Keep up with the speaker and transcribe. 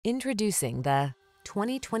Introducing the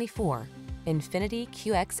 2024 INFINITI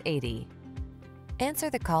QX80. Answer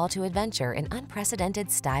the call to adventure in unprecedented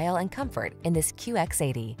style and comfort in this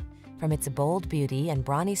QX80. From its bold beauty and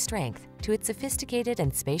brawny strength to its sophisticated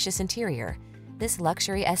and spacious interior, this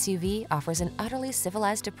luxury SUV offers an utterly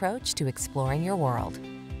civilized approach to exploring your world.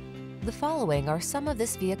 The following are some of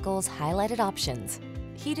this vehicle's highlighted options: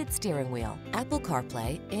 heated steering wheel, Apple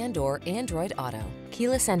CarPlay and/or Android Auto,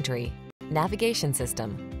 keyless entry, navigation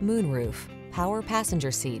system, moonroof, power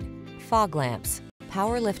passenger seat, fog lamps,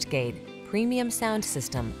 power liftgate, premium sound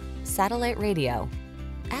system, satellite radio.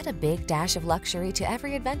 Add a big dash of luxury to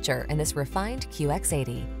every adventure in this refined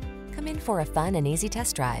QX80. Come in for a fun and easy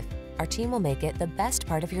test drive. Our team will make it the best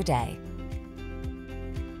part of your day.